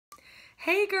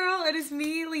Hey girl, it is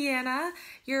me, Leanna.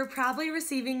 You're probably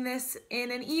receiving this in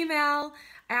an email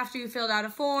after you filled out a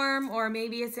form, or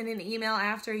maybe it's in an email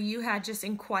after you had just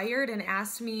inquired and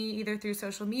asked me either through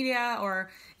social media or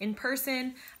in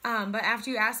person. But after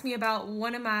you asked me about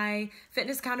one of my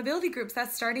fitness accountability groups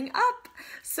that's starting up.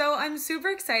 So I'm super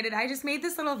excited. I just made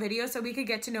this little video so we could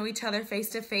get to know each other face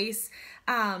to face.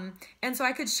 And so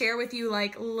I could share with you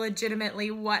like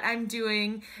legitimately what I'm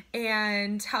doing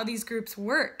and how these groups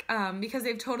work, because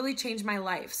they've totally changed my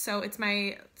life. So it's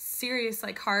my serious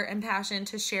like heart and passion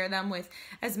to share them with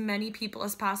as many people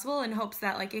as possible in hopes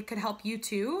that like it could help you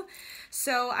too.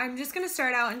 So I'm just going to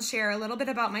start out and share a little bit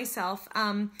about myself.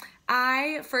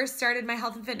 I first started my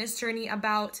health and fitness journey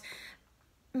about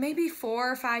maybe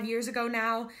 4 or 5 years ago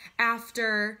now,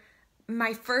 after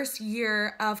my first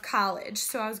year of college.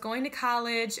 So I was going to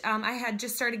college. I had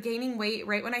just started gaining weight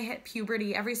right when I hit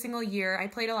puberty every single year. I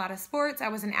played a lot of sports. I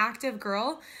was an active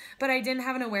girl, but I didn't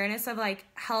have an awareness of like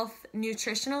health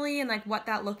nutritionally and like what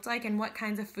that looked like and what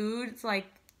kinds of foods like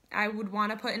I would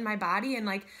want to put in my body and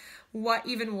like what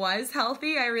even was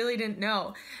healthy. I really didn't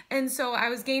know. And so I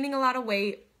was gaining a lot of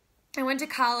weight. I went to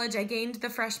college. I gained the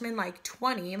freshman like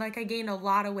 20. Like I gained a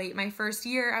lot of weight. My first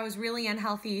year, I was really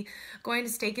unhealthy, going to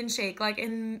Steak and Shake like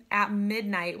at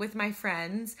midnight with my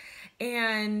friends.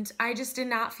 And I just did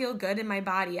not feel good in my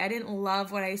body. I didn't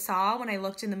love what I saw when I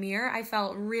looked in the mirror. I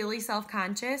felt really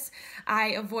self-conscious.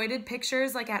 I avoided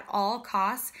pictures like at all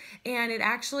costs. And it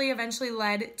actually eventually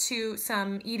led to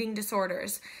some eating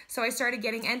disorders. So I started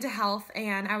getting into health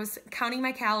and I was counting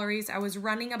my calories. I was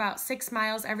running about 6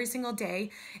 miles every single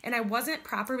day. And I wasn't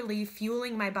properly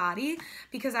fueling my body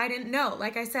because I didn't know.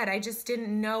 Like I said, I just didn't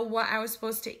know what I was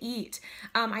supposed to eat.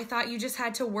 I thought you just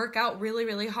had to work out really,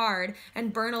 really hard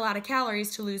and burn a lot of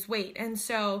calories to lose weight. And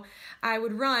so I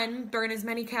would run, burn as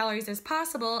many calories as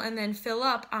possible, and then fill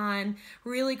up on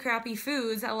really crappy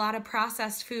foods, a lot of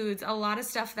processed foods, a lot of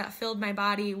stuff that filled my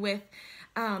body with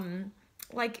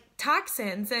like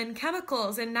toxins and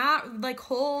chemicals and not like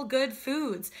whole good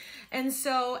foods. And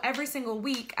so every single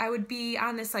week I would be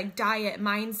on this like diet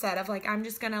mindset of like, I'm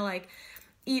just gonna like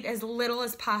eat as little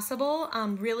as possible,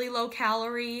 really low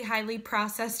calorie, highly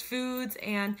processed foods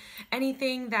and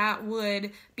anything that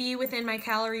would be within my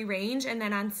calorie range. And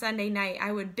then on Sunday night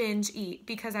I would binge eat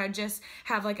because I would just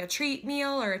have like a treat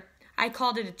meal, or I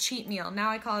called it a cheat meal. Now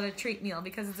I call it a treat meal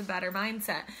because it's a better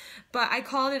mindset. But I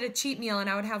called it a cheat meal, and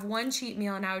I would have one cheat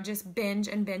meal and I would just binge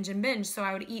and binge and binge. So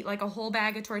I would eat like a whole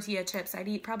bag of tortilla chips. I'd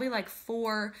eat probably like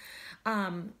 4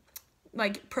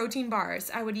 like protein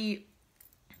bars. I would eat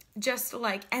just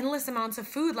like endless amounts of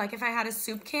food. Like if I had a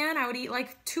soup can, I would eat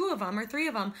like 2 of them or 3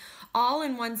 of them all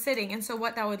in one sitting. And so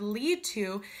what that would lead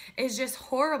to is just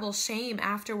horrible shame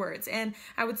afterwards. And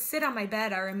I would sit on my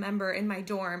bed, I remember, in my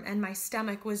dorm, and my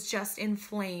stomach was just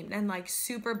inflamed and like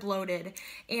super bloated.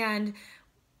 And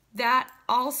that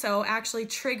also actually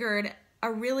triggered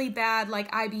a really bad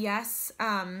like IBS,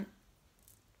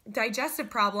 digestive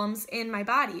problems in my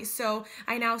body. So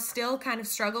I now still kind of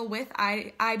struggle with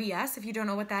IBS. If you don't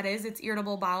know what that is, it's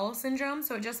irritable bowel syndrome.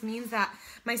 So it just means that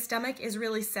my stomach is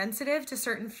really sensitive to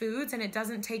certain foods and it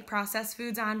doesn't take processed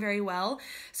foods on very well.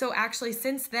 So actually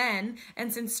since then,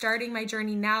 and since starting my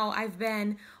journey now, I've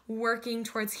been working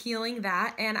towards healing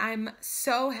that. And I'm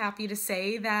so happy to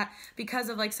say that because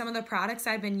of like some of the products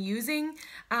I've been using,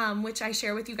 which I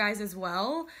share with you guys as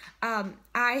well,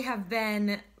 I have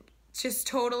been just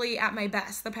totally at my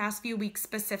best the past few weeks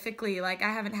specifically. Like I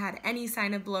haven't had any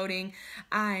sign of bloating.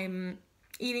 I'm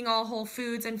eating all whole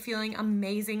foods and feeling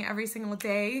amazing every single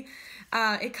day.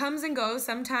 It comes and goes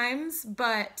sometimes,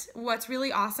 but what's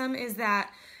really awesome is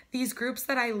that these groups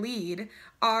that I lead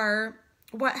are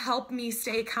what help me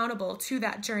stay accountable to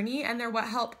that journey, and they're what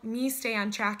help me stay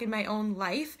on track in my own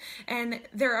life. And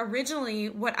they're originally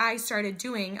what I started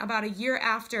doing about a year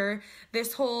after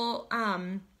this whole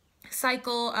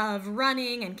cycle of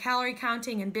running and calorie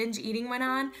counting and binge eating went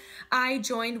on. I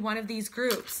joined one of these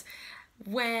groups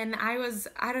when I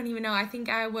don't even know, I think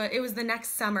it was the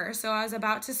next summer. So I was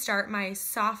about to start my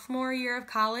sophomore year of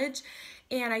college,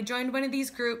 and I joined one of these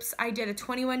groups. I did a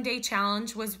 21-day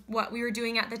challenge was what we were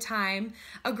doing at the time.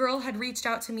 A girl had reached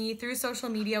out to me through social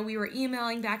media. We were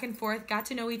emailing back and forth, got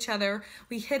to know each other.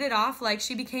 We hit it off. Like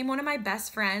she became one of my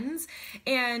best friends.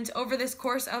 And over this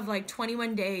course of like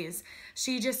 21 days,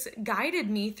 she just guided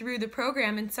me through the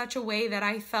program in such a way that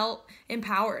I felt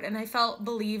empowered and I felt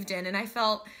believed in and I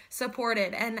felt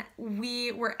supported. And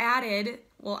I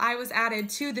was added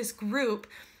to this group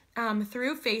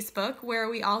through Facebook, where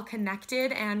we all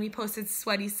connected and we posted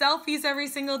sweaty selfies every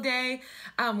single day.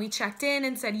 We checked in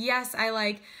and said, yes,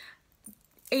 I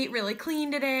ate really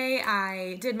clean today.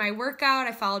 I did my workout.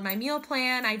 I followed my meal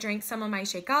plan. I drank some of my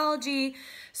Shakeology.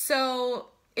 So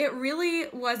it really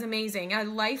was amazing. A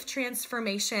life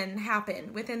transformation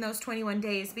happened within those 21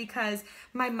 days because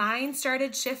my mind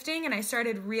started shifting and I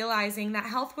started realizing that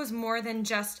health was more than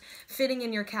just fitting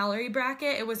in your calorie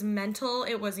bracket. It was mental,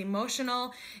 it was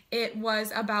emotional, it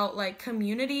was about like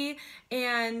community,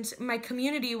 and my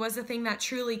community was the thing that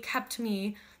truly kept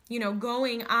me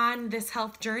going on this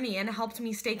health journey and helped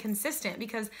me stay consistent,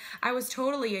 because I was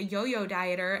totally a yo-yo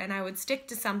dieter and I would stick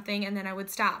to something and then I would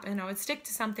stop, and I would stick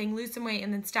to something, lose some weight,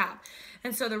 and then stop.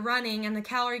 And so the running and the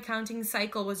calorie counting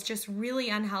cycle was just really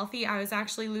unhealthy. I was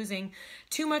actually losing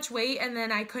too much weight and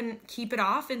then I couldn't keep it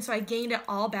off. And so I gained it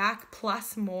all back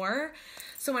plus more.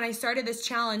 So when I started this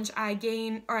challenge, I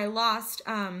lost,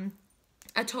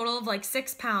 a total of like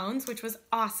 6 pounds, which was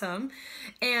awesome.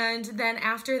 And then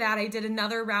after that, I did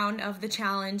another round of the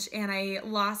challenge and I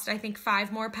lost, I think,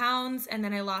 5 more pounds. And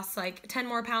then I lost like 10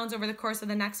 more pounds over the course of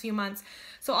the next few months.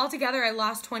 So altogether, I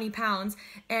lost 20 pounds.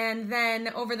 And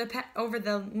then over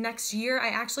the next year, I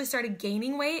actually started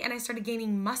gaining weight and I started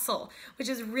gaining muscle, which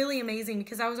is really amazing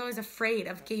because I was always afraid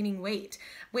of gaining weight.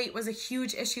 Weight was a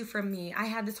huge issue for me. I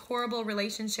had this horrible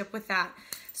relationship with that.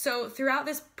 So throughout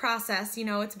this process,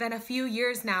 it's been a few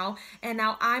years now, and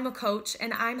now I'm a coach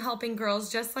and I'm helping girls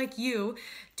just like you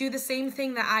do the same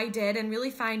thing that I did and really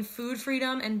find food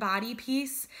freedom and body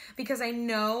peace, because I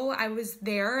know I was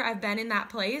there. I've been in that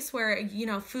place where,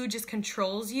 food just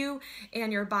controls you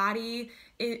and your body,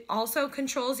 it also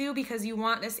controls you because you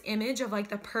want this image of like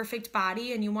the perfect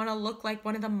body and you want to look like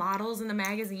one of the models in the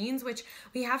magazines, which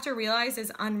we have to realize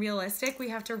is unrealistic. We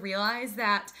have to realize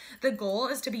that the goal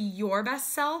is to be your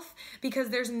best self, because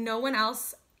there's no one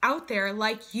else out there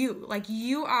like you. Like,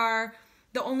 you are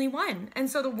the only one. And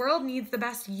so the world needs the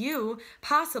best you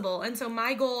possible. And so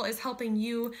my goal is helping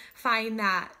you find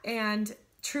that and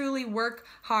truly work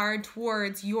hard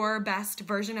towards your best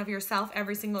version of yourself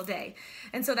every single day.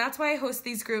 And so that's why I host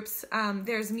these groups.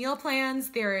 There's meal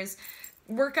plans, there's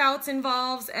workouts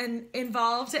involved,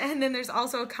 and then there's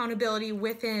also accountability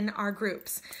within our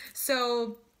groups.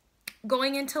 So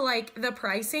going into like the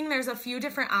pricing, there's a few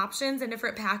different options and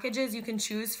different packages you can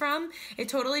choose from. It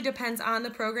totally depends on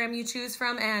the program you choose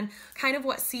from and kind of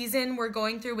what season we're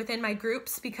going through within my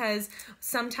groups, because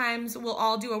sometimes we'll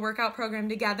all do a workout program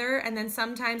together and then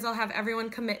sometimes I'll have everyone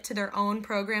commit to their own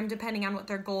program depending on what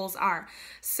their goals are.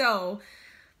 So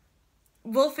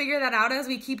we'll figure that out as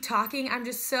we keep talking. I'm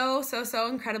just so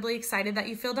incredibly excited that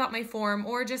you filled out my form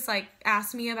or just like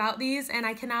asked me about these, and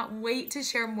I cannot wait to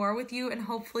share more with you and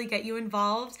hopefully get you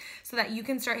involved so that you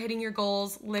can start hitting your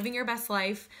goals, living your best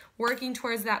life, working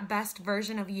towards that best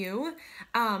version of you,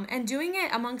 and doing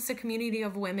it amongst a community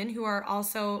of women who are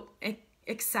also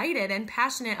excited and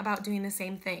passionate about doing the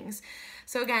same things.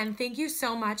 So again, thank you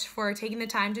so much for taking the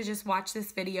time to just watch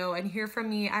this video and hear from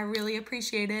me. I really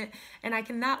appreciate it, and I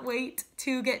cannot wait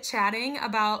to get chatting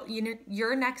about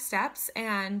your next steps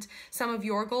and some of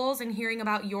your goals and hearing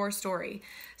about your story.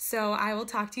 So I will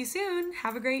talk to you soon.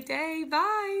 Have a great day.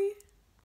 Bye.